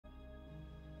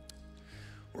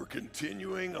We're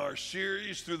continuing our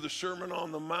series through the Sermon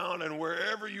on the Mount, and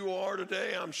wherever you are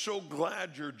today, I'm so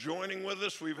glad you're joining with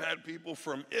us. We've had people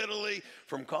from Italy,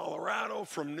 from Colorado,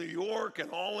 from New York,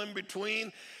 and all in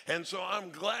between, and so I'm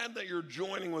glad that you're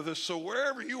joining with us. So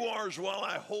wherever you are as well,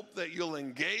 I hope that you'll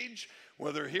engage,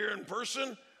 whether here in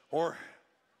person or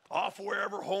off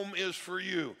wherever home is for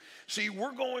you. See,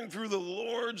 we're going through the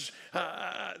Lord's,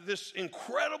 this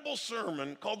incredible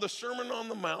sermon called the Sermon on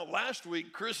the Mount. Last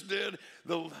week, Chris did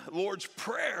the Lord's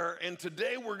Prayer, and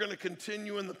today we're going to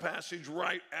continue in the passage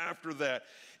right after that.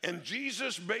 And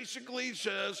Jesus basically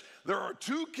says there are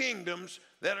two kingdoms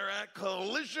that are at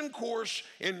collision course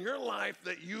in your life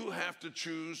that you have to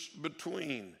choose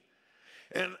between.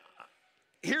 And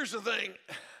here's the thing.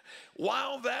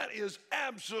 While that is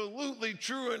absolutely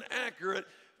true and accurate,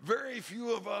 very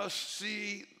few of us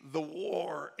see the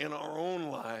war in our own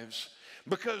lives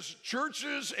because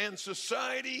churches and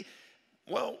society,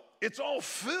 well, it's all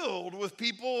filled with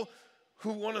people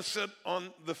who want to sit on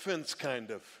the fence,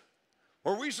 kind of.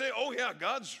 Or we say, oh yeah,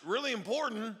 God's really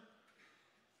important,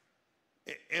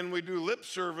 and we do lip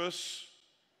service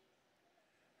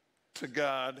to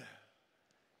God.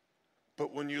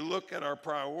 But when you look at our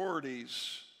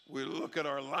priorities, we look at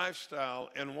our lifestyle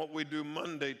and what we do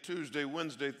Monday, Tuesday,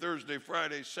 Wednesday, Thursday,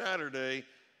 Friday, Saturday,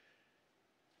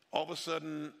 all of a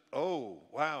sudden, oh,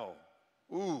 wow,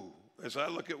 ooh, as I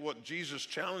look at what Jesus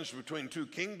challenged between two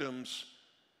kingdoms,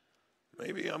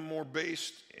 maybe I'm more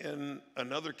based in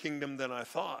another kingdom than I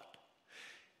thought.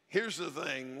 Here's the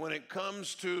thing, when it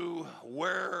comes to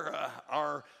where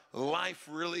our life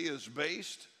really is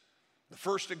based, the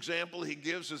first example he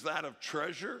gives is that of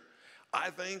treasure. I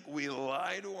think we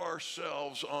lie to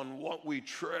ourselves on what we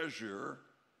treasure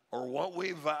or what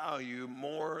we value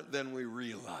more than we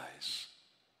realize.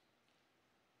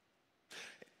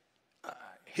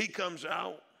 He comes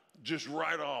out just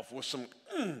right off with some,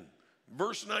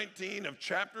 verse 19 of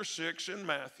chapter 6 in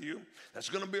Matthew. That's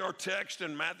going to be our text,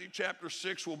 and Matthew chapter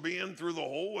 6 will be in through the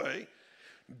whole way.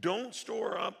 Don't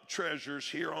store up treasures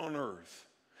here on earth,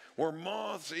 where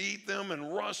moths eat them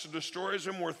and rust destroys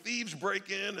them, where thieves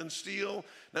break in and steal.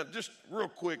 Now, just real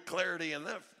quick clarity, in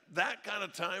that kind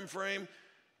of time frame,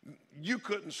 you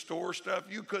couldn't store stuff,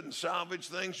 you couldn't salvage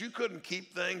things, you couldn't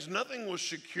keep things. Nothing was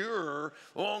secure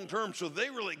long term, so they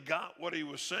really got what he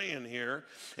was saying here.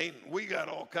 And we got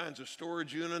all kinds of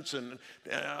storage units and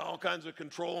all kinds of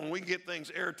control, and we get things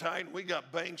airtight. We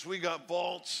got banks, we got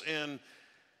vaults, and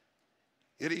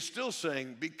yet he's still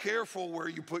saying, be careful where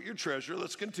you put your treasure.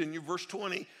 Let's continue. Verse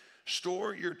 20,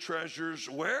 store your treasures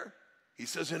where? He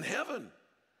says in heaven,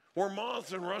 where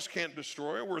moths and rust can't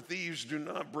destroy, where thieves do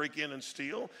not break in and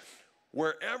steal.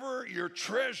 Wherever your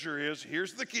treasure is,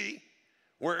 here's the key,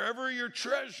 wherever your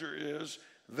treasure is,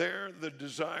 there the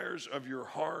desires of your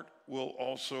heart will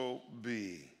also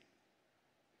be.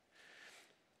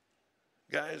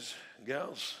 Guys,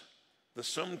 gals, the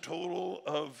sum total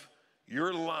of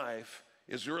your life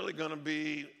is really going to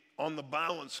be on the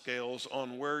balance scales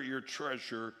on where your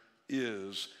treasure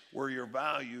is, where your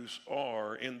values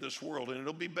are in this world. And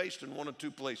it'll be based in one of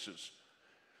two places.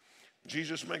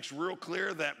 Jesus makes real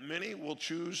clear that many will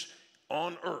choose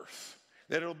on earth,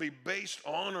 that it'll be based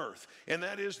on earth. And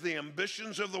that is the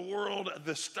ambitions of the world,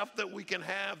 the stuff that we can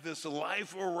have, this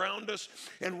life around us.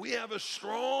 And we have a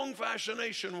strong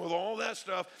fascination with all that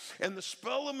stuff. And the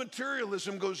spell of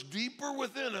materialism goes deeper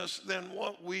within us than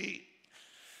what we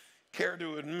care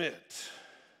to admit.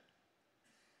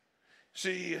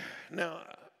 See, now,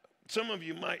 some of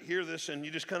you might hear this and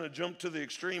you just kind of jump to the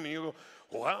extreme and you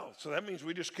go, wow, so that means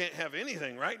we just can't have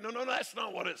anything, right? No, that's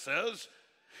not what it says.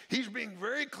 He's being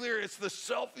very clear. It's the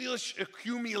selfish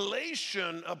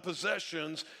accumulation of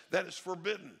possessions that is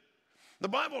forbidden. The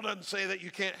Bible doesn't say that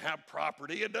you can't have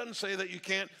property. It doesn't say that you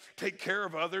can't take care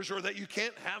of others or that you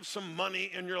can't have some money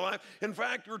in your life. In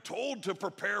fact, you're told to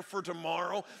prepare for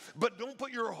tomorrow, but don't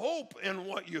put your hope in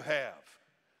what you have.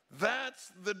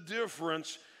 That's the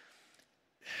difference.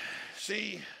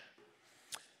 See,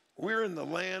 we're in the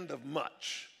land of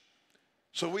much.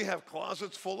 So we have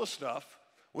closets full of stuff.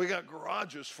 We got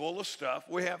garages full of stuff.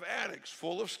 We have attics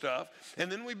full of stuff. And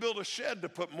then we build a shed to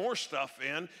put more stuff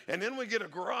in. And then we get a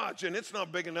garage, and it's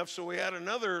not big enough, so we add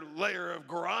another layer of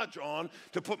garage on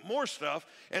to put more stuff.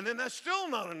 And then that's still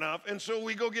not enough. And so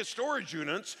we go get storage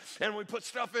units, and we put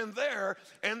stuff in there.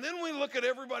 And then we look at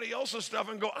everybody else's stuff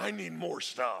and go, I need more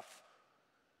stuff.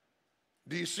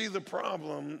 Do you see the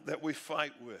problem that we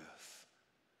fight with?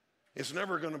 It's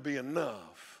never going to be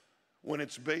enough when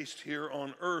it's based here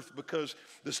on earth, because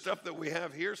the stuff that we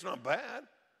have here is not bad.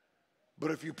 But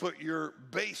if you put your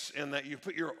base in that, you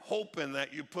put your hope in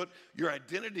that, you put your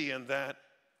identity in that,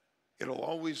 it'll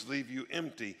always leave you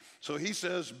empty. So he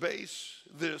says, base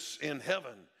this in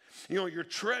heaven. You know, your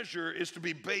treasure is to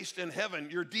be based in heaven.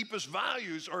 Your deepest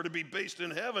values are to be based in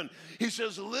heaven. He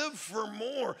says, live for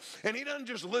more. And he doesn't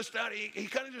just list out, he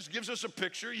kind of just gives us a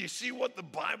picture. You see what the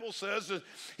Bible says?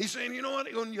 He's saying, you know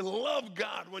what? When you love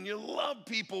God, when you love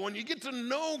people, when you get to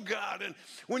know God, and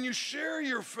when you share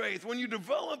your faith, when you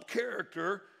develop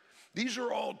character, these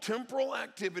are all temporal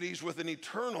activities with an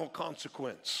eternal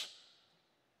consequence.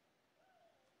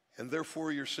 And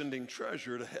therefore, you're sending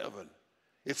treasure to heaven.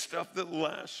 It's stuff that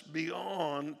lasts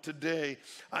beyond today.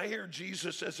 I hear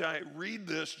Jesus, as I read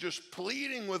this, just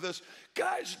pleading with us,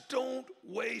 guys, don't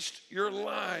waste your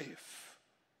life.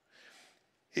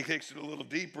 He takes it a little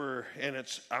deeper, and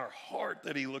it's our heart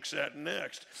that he looks at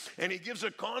next. And he gives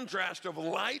a contrast of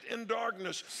light and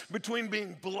darkness between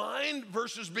being blind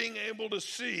versus being able to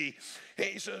see. And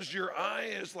he says, your eye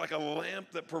is like a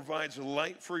lamp that provides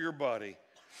light for your body.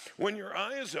 When your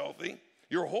eye is healthy,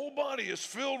 your whole body is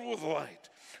filled with light.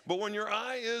 But when your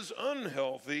eye is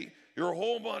unhealthy, your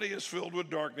whole body is filled with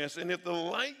darkness. And if the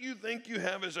light you think you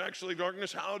have is actually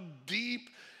darkness, how deep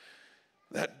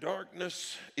that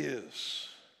darkness is.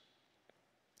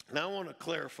 Now I want to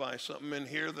clarify something in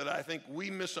here that I think we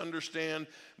misunderstand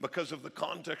because of the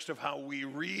context of how we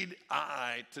read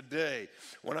eye today.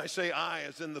 When I say eye,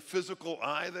 as in the physical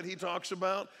eye that he talks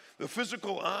about, the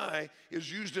physical eye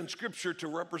is used in Scripture to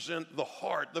represent the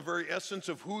heart, the very essence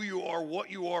of who you are, what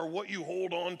you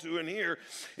hold on to in here.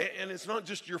 And it's not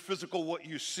just your physical, what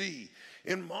you see.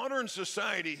 In modern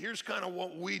society, here's kind of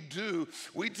what we do.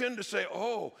 We tend to say,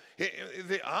 oh,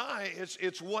 the eye,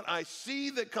 it's what I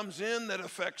see that comes in that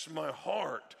affects my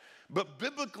heart. But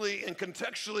biblically and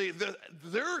contextually,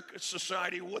 their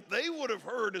society, what they would have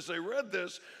heard as they read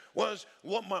this was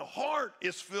what my heart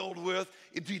is filled with,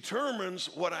 it determines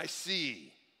what I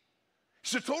see.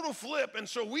 It's a total flip, and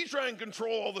so we try and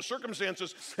control all the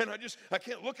circumstances, and I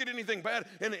can't look at anything bad.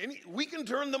 And we can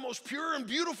turn the most pure and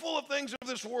beautiful of things of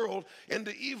this world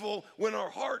into evil when our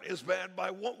heart is bad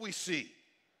by what we see.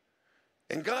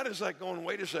 And God is like going,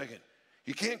 wait a second.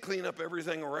 You can't clean up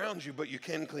everything around you, but you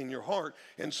can clean your heart.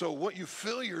 And so what you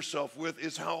fill yourself with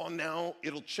is how now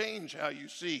it'll change how you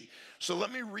see. So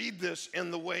let me read this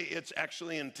in the way it's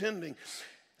actually intending.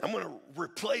 I'm going to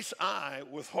replace eye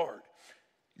with heart.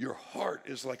 Your heart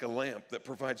is like a lamp that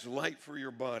provides light for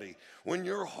your body. When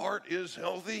your heart is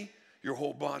healthy, your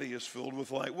whole body is filled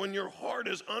with light. When your heart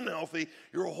is unhealthy,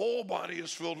 your whole body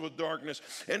is filled with darkness.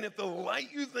 And if the light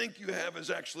you think you have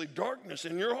is actually darkness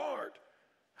in your heart,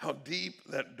 how deep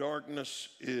that darkness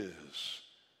is.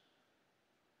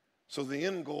 So the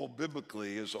end goal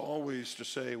biblically is always to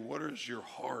say, what is your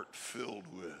heart filled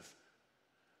with?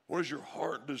 What does your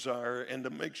heart desire? And to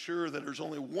make sure that there's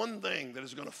only one thing that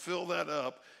is going to fill that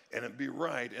up and it be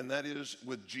right, and that is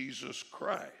with Jesus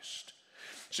Christ.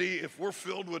 See, if we're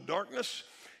filled with darkness,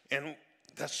 and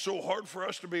that's so hard for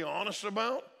us to be honest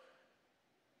about,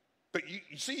 but you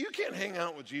see, you can't hang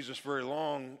out with Jesus very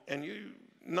long and you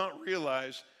not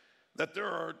realize that there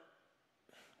are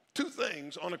two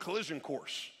things on a collision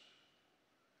course.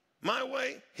 My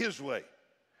way, his way.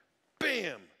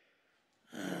 Bam.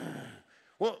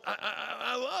 Well,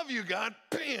 I love you, God.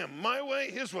 Bam, my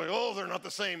way, his way. Oh, they're not the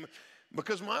same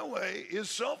because my way is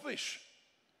selfish.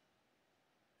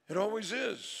 It always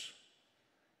is.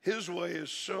 His way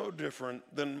is so different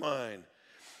than mine.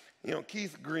 You know,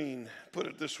 Keith Green put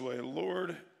it this way,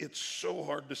 Lord, it's so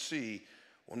hard to see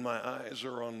when my eyes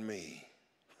are on me.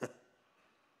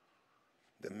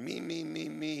 The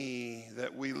me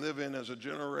that we live in as a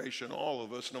generation, all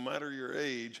of us, no matter your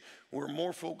age, we're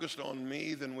more focused on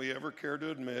me than we ever care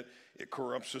to admit. It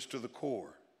corrupts us to the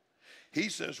core. He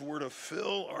says we're to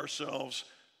fill ourselves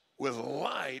with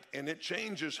light, and it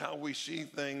changes how we see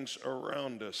things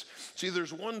around us. See,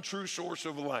 there's one true source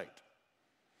of light.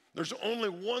 There's only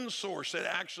one source that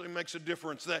actually makes a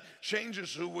difference, that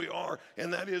changes who we are,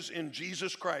 and that is in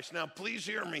Jesus Christ. Now, please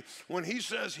hear me. When he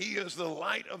says he is the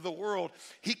light of the world,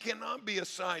 he cannot be a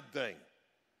side thing.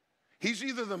 He's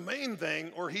either the main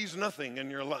thing or he's nothing in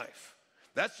your life.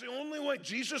 That's the only way.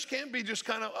 Jesus can't be just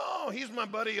kind of, oh, he's my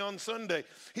buddy on Sunday.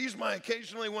 He's my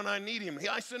occasionally when I need him.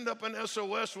 I send up an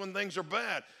SOS when things are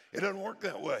bad. It doesn't work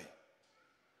that way.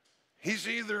 He's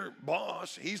either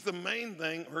boss, he's the main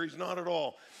thing, or he's not at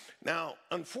all. Now,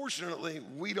 unfortunately,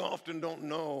 we often don't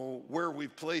know where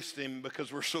we've placed him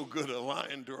because we're so good at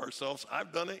lying to ourselves.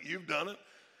 I've done it, you've done it,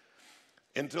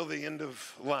 until the end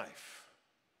of life.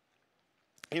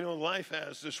 You know, life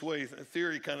has this way, the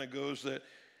theory kind of goes that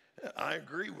I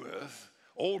agree with.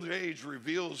 Old age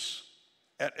reveals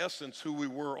at essence who we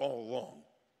were all along.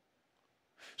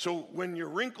 So when your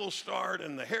wrinkles start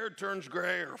and the hair turns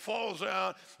gray or falls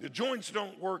out, the joints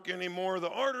don't work anymore, the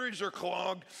arteries are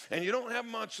clogged, and you don't have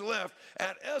much left,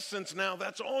 at essence now,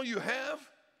 that's all you have.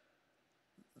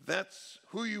 That's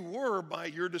who you were by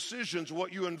your decisions,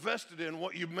 what you invested in,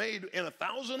 what you made in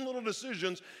 1,000 little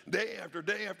decisions day after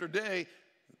day after day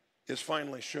is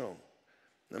finally shown.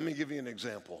 Let me give you an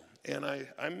example. And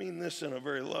I mean this in a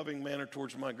very loving manner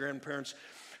towards my grandparents,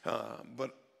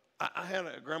 but I had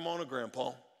a grandma and a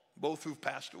grandpa, both who've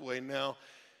passed away now.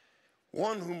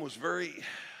 One whom was very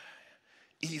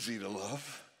easy to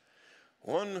love,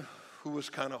 one who was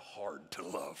kind of hard to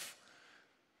love.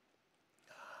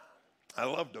 I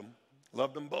loved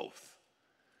them both.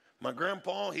 My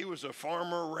grandpa, he was a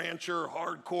farmer, rancher,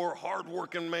 hardcore,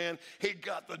 hardworking man. He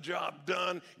got the job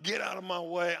done. Get out of my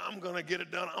way. I'm going to get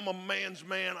it done. I'm a man's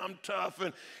man. I'm tough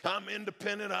and I'm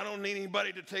independent. I don't need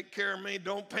anybody to take care of me.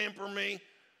 Don't pamper me.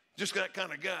 Just that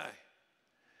kind of guy.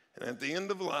 And at the end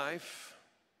of life,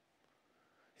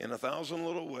 in 1,000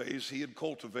 little ways, he had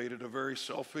cultivated a very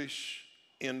selfish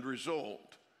end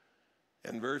result.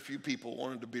 And very few people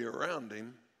wanted to be around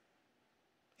him.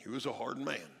 He was a hard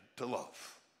man to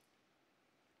love.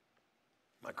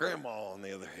 My grandma, on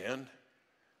the other hand,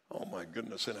 oh my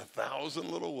goodness, in 1,000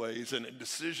 little ways, and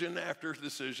decision after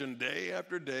decision, day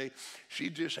after day, she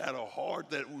just had a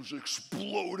heart that was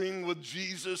exploding with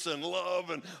Jesus and love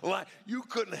and life. You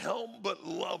couldn't help but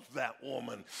love that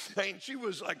woman. I mean, she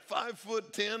was like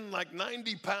 5'10", like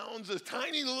 90 pounds, this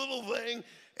tiny little thing,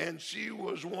 and she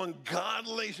was one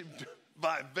godly,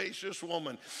 vivacious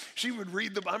woman. She would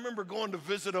read I remember going to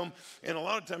visit them, and a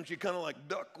lot of times you kind of like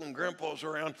duck when Grandpa's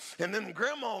around. And then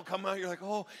Grandma would come out, you're like,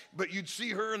 oh, but you'd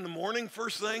see her in the morning,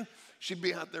 first thing, she'd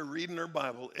be out there reading her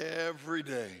Bible every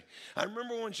day. I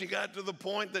remember when she got to the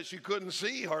point that she couldn't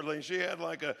see hardly, and she had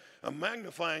like a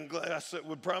magnifying glass that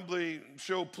would probably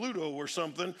show Pluto or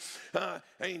something.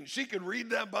 And she could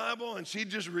read that Bible, and she'd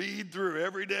just read through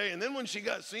every day. And then when she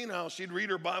got senile, she'd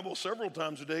read her Bible several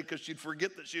times a day because she'd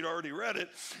forget that she'd already read it.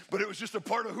 But it was just a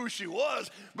part of who she was.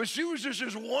 But she was just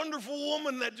this wonderful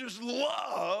woman that just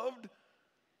loved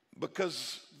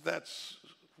because that's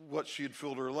what she had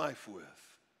filled her life with.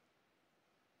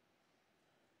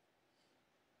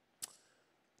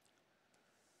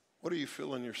 What are you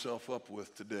filling yourself up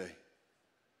with today?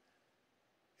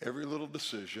 Every little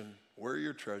decision, where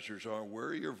your treasures are,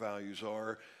 where your values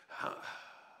are,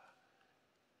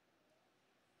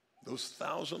 those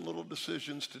 1,000 little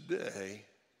decisions today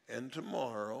and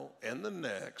tomorrow and the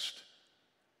next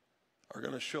are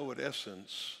going to show at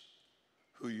essence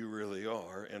who you really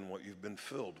are and what you've been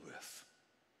filled with.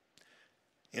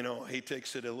 You know, he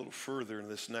takes it a little further in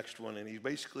this next one, and he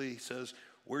basically says,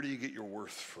 where do you get your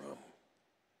worth from?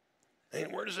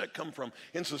 And where does that come from?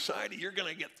 In society, you're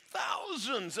going to get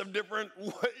thousands of different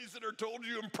ways that are told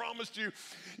you and promised you.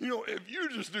 You know, if you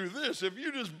just do this, if you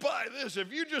just buy this,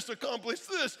 if you just accomplish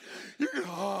this, you're going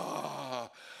to,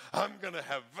 I'm going to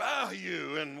have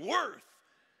value and worth.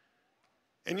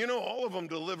 And you know, all of them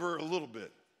deliver a little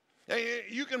bit. Hey,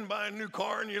 you can buy a new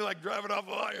car and you're like driving off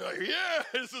the lot. You're like, yeah,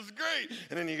 this is great.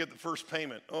 And then you get the first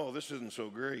payment. Oh, this isn't so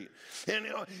great. And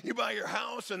you know, you buy your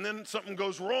house and then something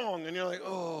goes wrong. And you're like,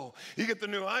 oh, you get the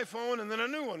new iPhone and then a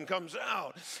new one comes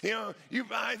out. You know, you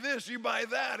buy this, you buy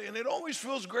that. And it always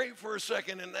feels great for a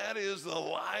second. And that is the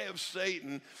lie of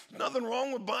Satan. Nothing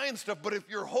wrong with buying stuff. But if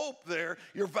your hope there,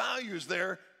 your values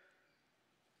there,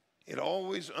 it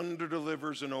always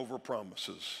underdelivers and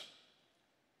overpromises.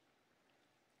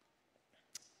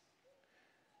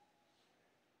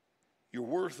 Your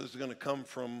worth is going to come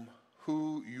from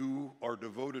who you are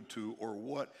devoted to or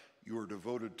what you are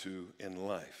devoted to in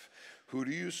life. Who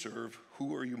do you serve?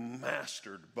 Who are you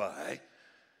mastered by?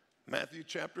 Matthew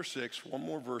chapter 6, one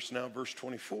more verse now, verse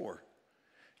 24.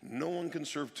 No one can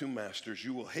serve two masters.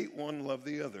 You will hate one, love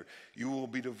the other. You will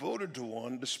be devoted to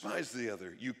one, despise the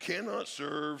other. You cannot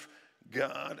serve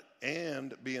God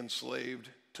and be enslaved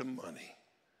to money.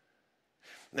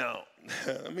 Now,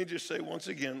 let me just say once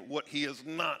again what he is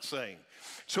not saying.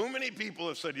 So many people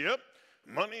have said, yep,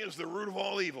 money is the root of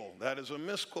all evil. That is a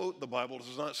misquote. The Bible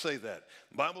does not say that.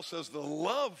 The Bible says the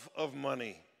love of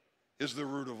money is the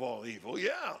root of all evil.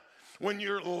 Yeah, when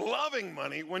you're loving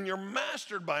money, when you're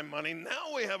mastered by money,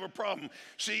 now we have a problem.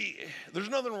 See, there's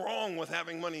nothing wrong with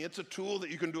having money. It's a tool that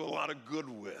you can do a lot of good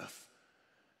with.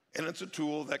 And it's a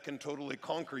tool that can totally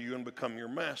conquer you and become your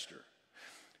master.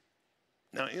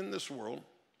 Now, in this world,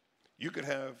 you could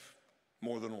have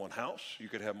more than one house, you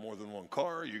could have more than one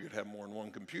car, you could have more than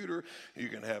one computer, you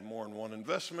can have more than one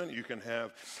investment, you can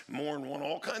have more than one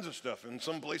all kinds of stuff. In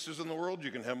some places in the world,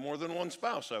 you can have more than one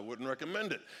spouse. I wouldn't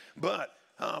recommend it. But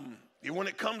When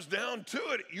it comes down to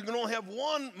it, you can only have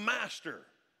one master.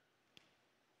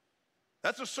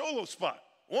 That's a solo spot.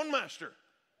 One master.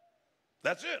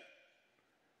 That's it.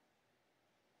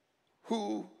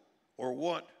 Who or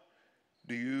what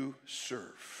do you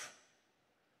serve?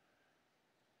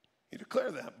 You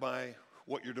declare that by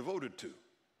what you're devoted to,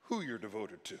 who you're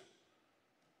devoted to.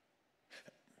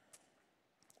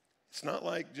 It's not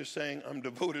like just saying, I'm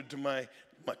devoted to my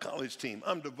college team.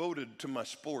 I'm devoted to my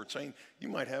sports. I mean, you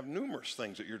might have numerous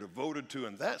things that you're devoted to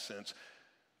in that sense,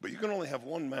 but you can only have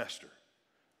one master.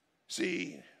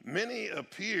 See, many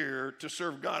appear to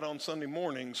serve God on Sunday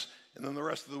mornings, and then the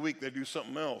rest of the week they do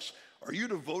something else. Are you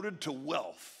devoted to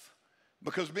wealth?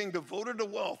 Because being devoted to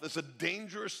wealth is a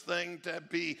dangerous thing to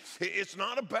be. It's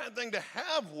not a bad thing to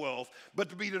have wealth, but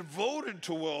to be devoted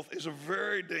to wealth is a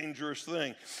very dangerous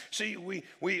thing. See,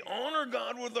 we honor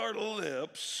God with our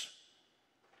lips,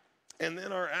 and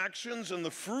then our actions and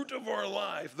the fruit of our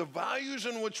life, the values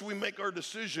in which we make our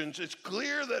decisions, it's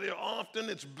clear that often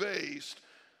it's based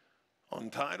on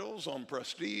titles, on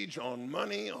prestige, on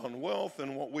money, on wealth,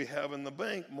 and what we have in the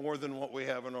bank more than what we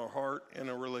have in our heart and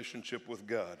a relationship with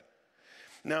God.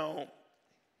 Now,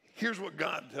 here's what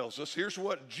God tells us. Here's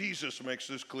what Jesus makes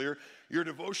this clear. Your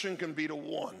devotion can be to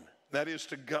one, that is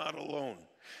to God alone.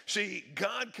 See,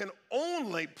 God can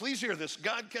only, please hear this,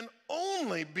 God can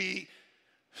only be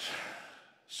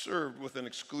served with an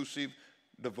exclusive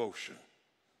devotion.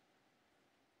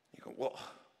 You go, well,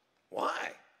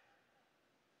 why?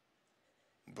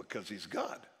 Because he's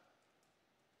God.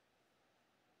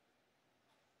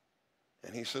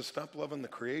 And he says, stop loving the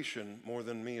creation more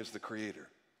than me as the creator.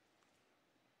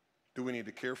 Do we need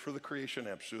to care for the creation?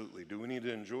 Absolutely. Do we need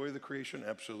to enjoy the creation?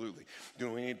 Absolutely.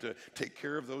 Do we need to take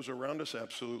care of those around us?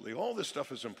 Absolutely. All this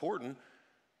stuff is important,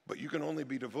 but you can only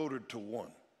be devoted to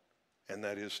one, and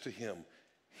that is to him,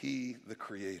 he the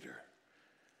creator.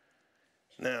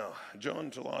 Now,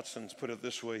 John Tillotson put it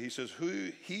this way. He says,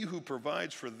 he who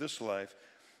provides for this life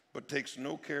but takes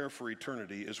no care for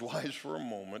eternity is wise for a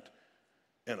moment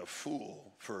and a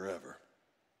fool forever.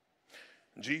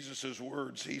 In Jesus'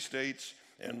 words, he states,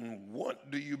 and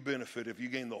what do you benefit if you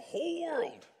gain the whole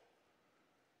world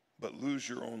but lose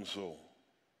your own soul?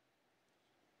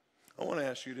 I want to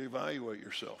ask you to evaluate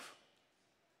yourself.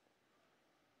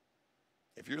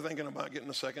 If you're thinking about getting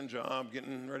a second job,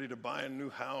 getting ready to buy a new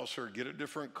house or get a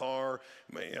different car,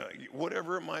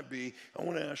 whatever it might be, I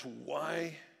want to ask,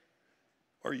 why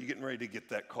are you getting ready to get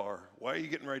that car? Why are you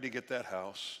getting ready to get that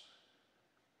house?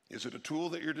 Is it a tool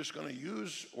that you're just going to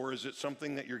use, or is it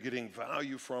something that you're getting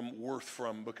value from, worth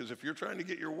from? Because if you're trying to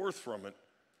get your worth from it,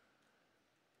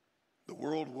 the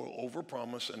world will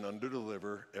overpromise and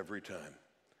underdeliver every time.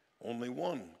 Only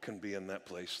one can be in that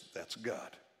place, that's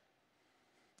God.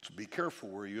 So be careful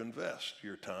where you invest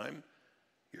your time,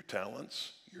 your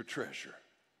talents, your treasure.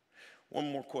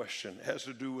 One more question. It has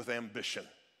to do with ambition.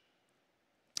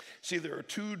 See, there are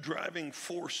two driving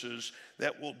forces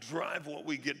that will drive what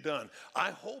we get done. I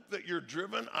hope that you're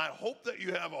driven. I hope that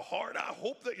you have a heart. I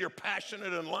hope that you're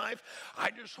passionate in life.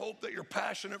 I just hope that you're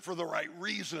passionate for the right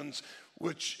reasons,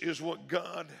 which is what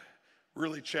God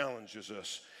really challenges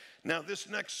us. Now, this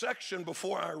next section,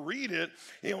 before I read it,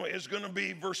 is going to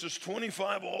be verses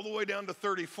 25 all the way down to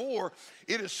 34.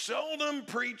 It is seldom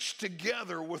preached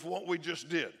together with what we just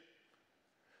did.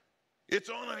 It's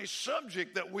on a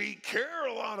subject that we care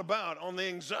a lot about, on the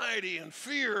anxiety and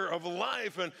fear of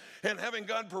life and having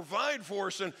God provide for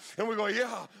us. And we go,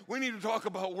 yeah, we need to talk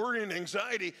about worry and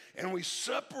anxiety, and we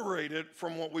separate it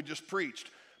from what we just preached.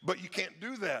 But you can't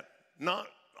do that, not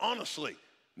honestly.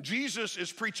 Jesus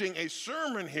is preaching a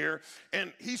sermon here,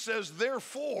 and he says,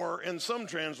 therefore, in some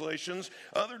translations,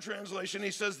 other translation,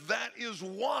 he says, that is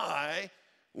why.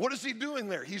 What is he doing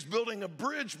there? He's building a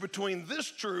bridge between this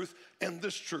truth and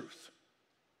this truth.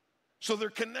 So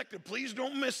they're connected. Please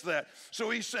don't miss that.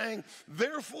 So he's saying,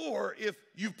 therefore, if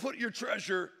you put your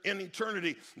treasure in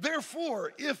eternity,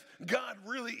 therefore, if God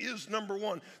really is number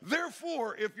one,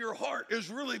 therefore, if your heart is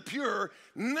really pure,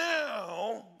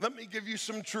 now let me give you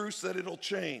some truths that it'll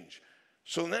change.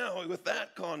 So now, with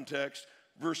that context,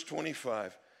 verse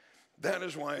 25, that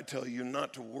is why I tell you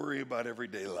not to worry about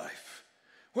everyday life.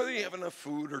 Whether you have enough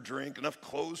food or drink, enough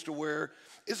clothes to wear,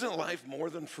 isn't life more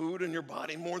than food and your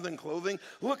body more than clothing?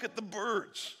 Look at the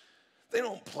birds. They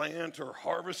don't plant or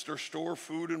harvest or store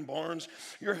food in barns.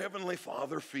 Your heavenly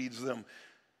Father feeds them.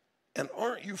 And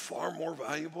aren't you far more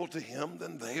valuable to him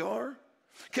than they are?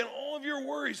 Can all of your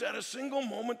worries add a single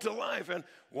moment to life? And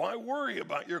why worry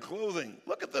about your clothing?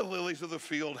 Look at the lilies of the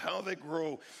field, how they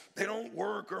grow. They don't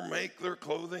work or make their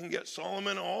clothing, yet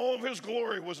Solomon, all of his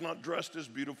glory, was not dressed as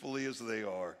beautifully as they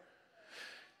are.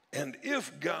 And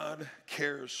if God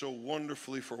cares so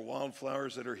wonderfully for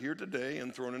wildflowers that are here today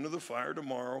and thrown into the fire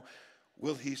tomorrow,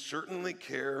 will he certainly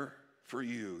care for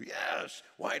you? Yes.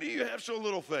 Why do you have so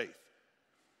little faith?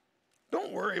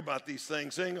 Don't worry about these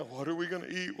things, saying, oh, what are we going to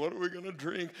eat? What are we going to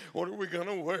drink? What are we going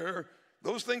to wear?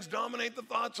 Those things dominate the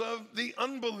thoughts of the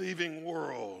unbelieving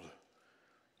world.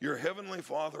 Your heavenly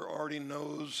Father already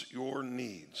knows your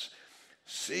needs.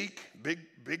 Seek,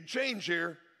 big change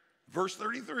here, verse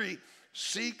 33,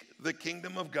 seek the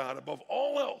kingdom of God above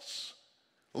all else.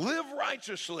 Live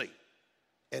righteously,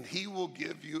 and he will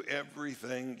give you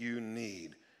everything you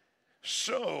need.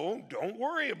 So don't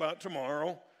worry about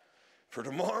tomorrow, for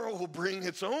tomorrow will bring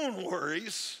its own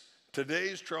worries.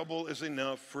 Today's trouble is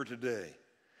enough for today.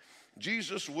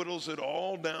 Jesus whittles it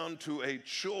all down to a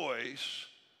choice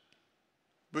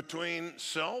between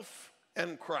self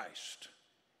and Christ,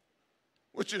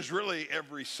 which is really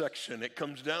every section. It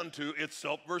comes down to it's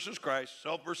self versus Christ,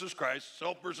 self versus Christ,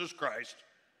 self versus Christ.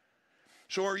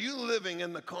 So are you living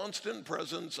in the constant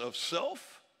presence of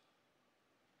self?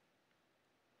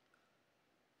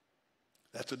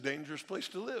 That's a dangerous place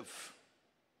to live.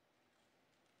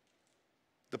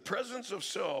 The presence of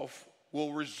self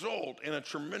will result in a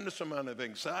tremendous amount of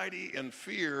anxiety and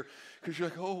fear because you're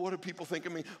like, oh, what do people think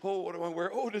of me? Oh, what do I wear?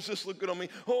 Oh, does this look good on me?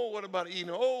 Oh, what about eating?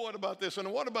 Oh, what about this?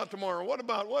 And what about tomorrow? What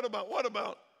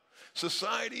about?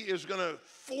 Society is going to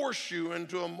force you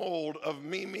into a mold of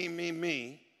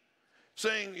me,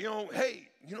 saying, hey,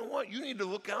 you know what? You need to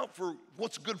look out for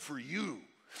what's good for you.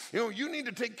 You need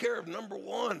to take care of number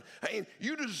one.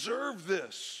 You deserve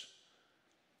this.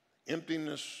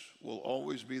 Emptiness will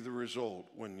always be the result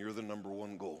when you're the number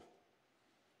one goal.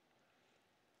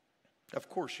 Of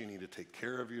course, you need to take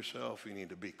care of yourself. You need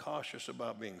to be cautious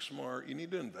about being smart. You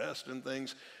need to invest in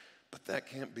things, but that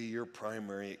can't be your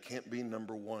primary. It can't be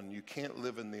number one. You can't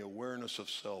live in the awareness of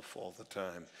self all the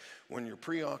time. When you're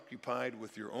preoccupied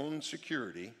with your own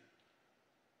security,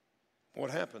 what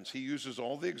happens? He uses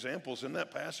all the examples in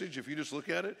that passage. If you just look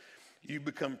at it, you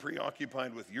become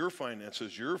preoccupied with your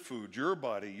finances, your food, your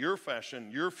body, your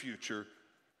fashion, your future.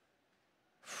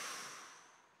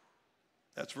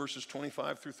 That's verses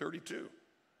 25 through 32.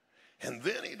 And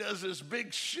then he does this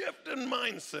big shift in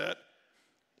mindset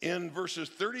in verses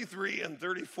 33 and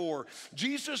 34.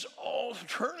 Jesus'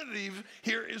 alternative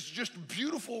here is just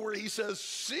beautiful, where he says,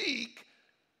 seek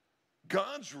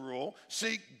God's rule,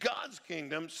 seek God's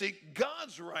kingdom, seek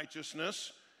God's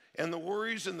righteousness, and the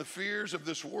worries and the fears of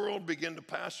this world begin to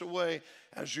pass away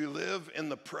as you live in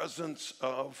the presence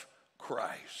of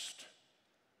Christ.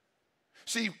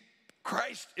 See,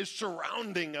 Christ is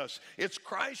surrounding us. It's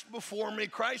Christ before me,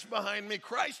 Christ behind me,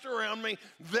 Christ around me.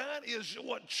 That is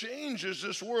what changes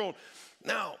this world.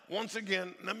 Now, once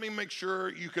again, let me make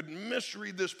sure you could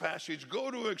misread this passage,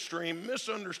 go to extreme,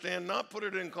 misunderstand, not put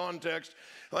it in context.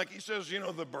 Like he says,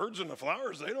 the birds and the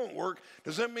flowers, they don't work.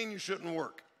 Does that mean you shouldn't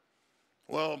work?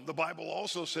 Well, the Bible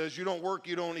also says you don't work,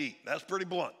 you don't eat. That's pretty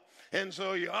blunt. And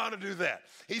so you ought to do that.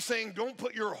 He's saying don't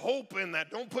put your hope in that.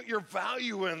 Don't put your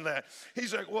value in that.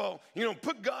 He's like, well,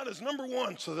 put God as number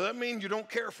one. So that means you don't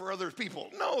care for other people.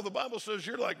 No, the Bible says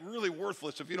you're like really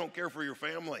worthless if you don't care for your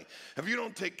family, if you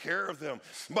don't take care of them.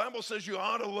 The Bible says you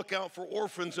ought to look out for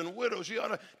orphans and widows. You ought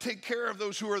to take care of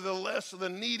those who are the less, the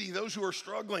needy, those who are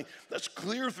struggling. That's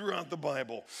clear throughout the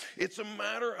Bible. It's a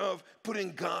matter of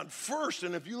putting God first.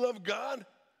 And if you love God,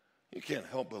 you can't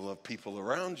help but love people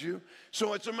around you.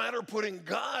 So it's a matter of putting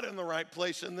God in the right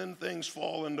place, and then things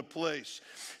fall into place.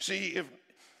 See,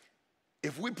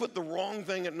 if we put the wrong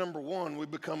thing at number one, we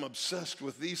become obsessed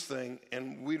with these things,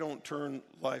 and we don't turn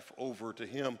life over to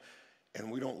him, and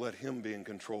we don't let him be in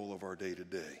control of our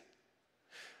day-to-day.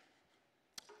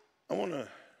 I want to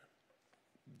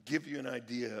give you an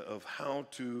idea of how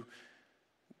to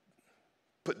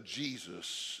put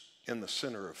Jesus in the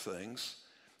center of things.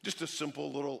 Just a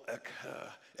simple little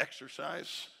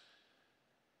exercise.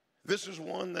 This is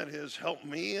one that has helped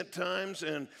me at times,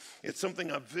 and it's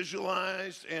something I've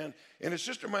visualized, and it's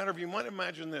just a matter of, you might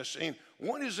imagine this, saying,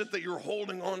 what is it that you're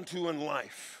holding on to in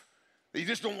life that you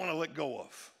just don't want to let go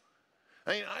of?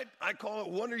 I call it,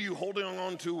 what are you holding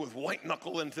on to with white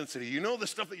knuckle intensity? The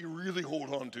stuff that you really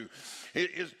hold on to.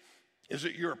 Is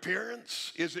it your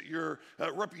appearance? Is it your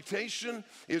reputation?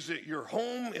 Is it your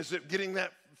home? Is it getting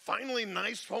that finally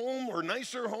nice home or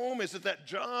nicer home? Is it that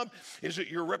job? Is it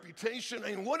your reputation?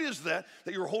 What is that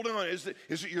you're holding on? Is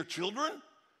it your children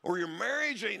or your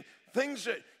marriage? Things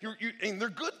that they're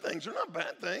good things. They're not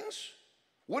bad things.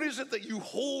 What is it that you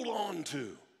hold on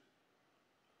to?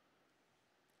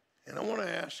 And I want to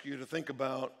ask you to think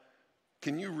about,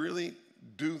 can you really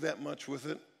do that much with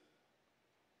it?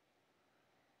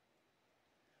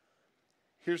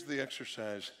 Here's the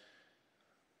exercise.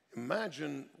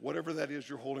 Imagine whatever that is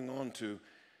you're holding on to,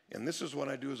 and this is what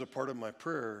I do as a part of my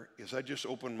prayer, is I just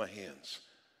open my hands.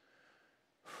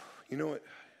 You know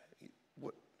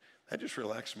what? I just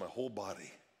relax my whole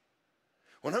body.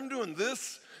 When I'm doing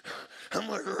this, I'm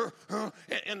like,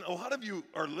 and a lot of you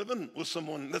are living with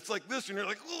someone that's like this, and you're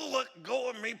like, oh, let go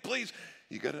of me, please.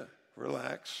 You got to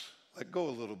relax, let go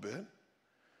a little bit.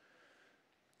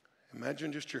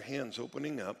 Imagine just your hands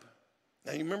opening up.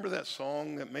 Now, you remember that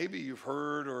song that maybe you've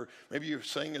heard or maybe you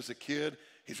sang as a kid?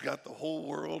 He's got the whole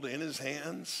world in his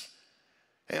hands.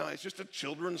 You know, it's just a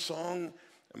children's song.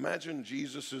 Imagine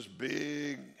Jesus'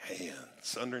 big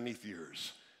hands underneath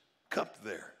yours, cupped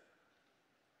there.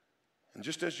 And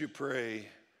just as you pray,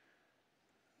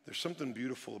 there's something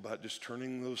beautiful about just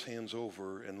turning those hands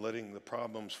over and letting the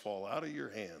problems fall out of your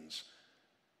hands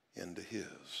into his.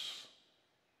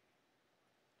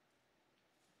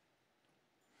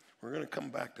 We're going to come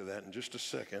back to that in just a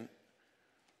second.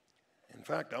 In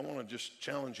fact, I want to just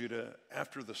challenge you to,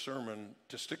 after the sermon,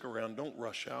 to stick around. Don't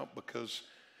rush out, because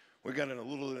we got in a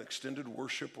little extended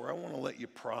worship where I want to let you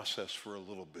process for a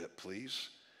little bit, please.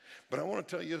 But I want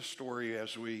to tell you a story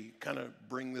as we kind of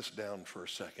bring this down for a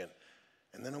second.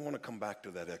 And then I want to come back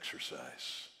to that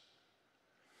exercise.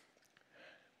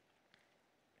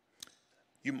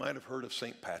 You might have heard of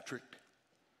St. Patrick.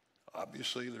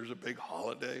 Obviously, there's a big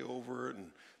holiday over it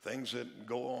and things that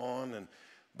go on.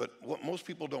 But what most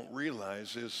people don't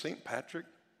realize is St. Patrick,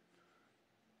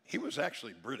 he was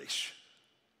actually British.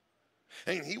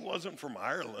 And he wasn't from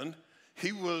Ireland.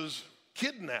 He was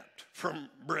kidnapped from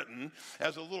Britain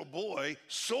as a little boy,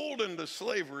 sold into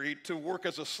slavery to work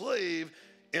as a slave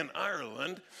in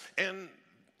Ireland. And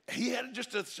he had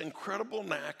just this incredible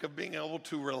knack of being able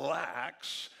to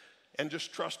relax and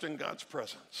just trust in God's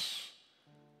presence.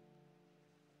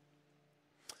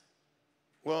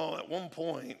 Well, at one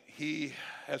point,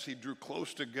 as he drew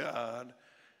close to God,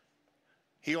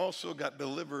 he also got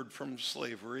delivered from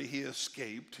slavery. He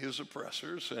escaped his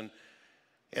oppressors,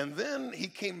 and then he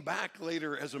came back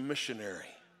later as a missionary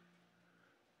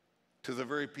to the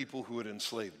very people who had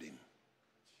enslaved him,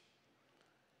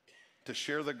 to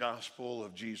share the gospel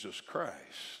of Jesus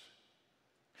Christ.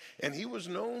 And he was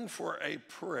known for a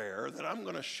prayer that I'm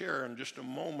going to share in just a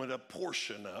moment, a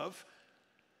portion of.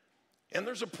 And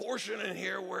there's a portion in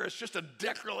here where it's just a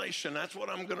declaration. That's what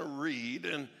I'm going to read.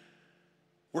 And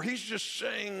where he's just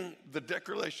saying the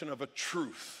declaration of a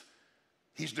truth.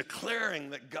 He's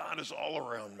declaring that God is all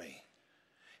around me.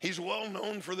 He's well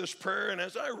known for this prayer. And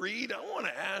as I read, I want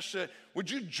to ask that, would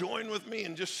you join with me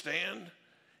and just stand?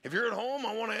 If you're at home,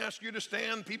 I want to ask you to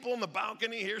stand. People on the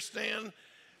balcony here, stand.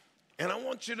 And I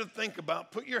want you to think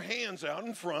about, put your hands out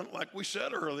in front like we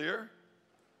said earlier.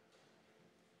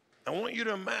 I want you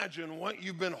to imagine what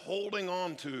you've been holding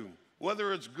on to,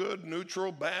 whether it's good,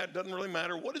 neutral, bad, doesn't really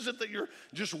matter. What is it that you're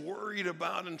just worried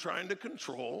about and trying to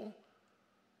control?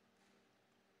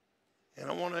 And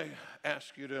I want to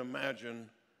ask you to imagine,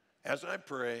 as I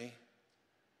pray,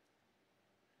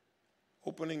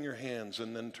 opening your hands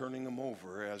and then turning them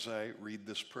over as I read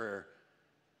this prayer.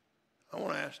 I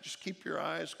want to ask, just keep your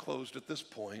eyes closed at this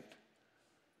point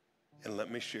and let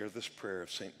me share this prayer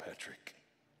of St. Patrick.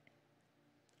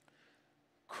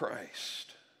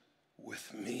 Christ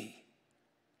with me.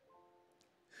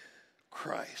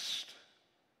 Christ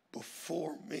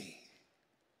before me.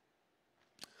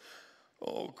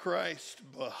 Oh, Christ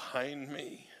behind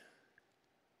me.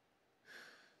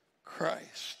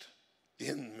 Christ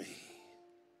in me.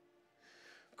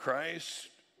 Christ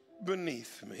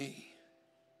beneath me.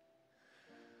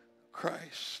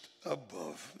 Christ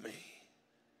above me.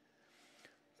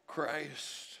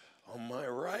 Christ on my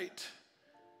right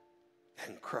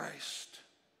and Christ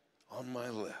on my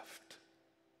left.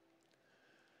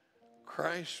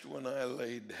 Christ when I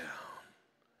lay down.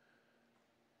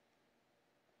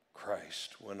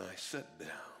 Christ when I sit down.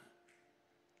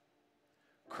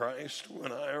 Christ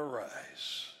when I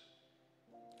arise.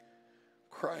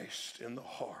 Christ in the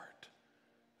heart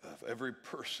of every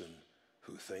person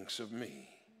who thinks of me.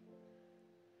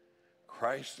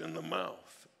 Christ in the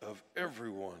mouth of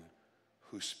everyone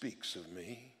who speaks of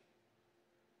me.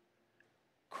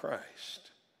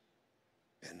 Christ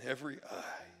in every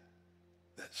eye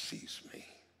that sees me.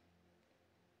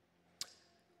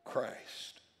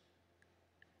 Christ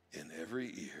in every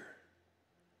ear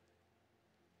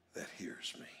that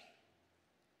hears me.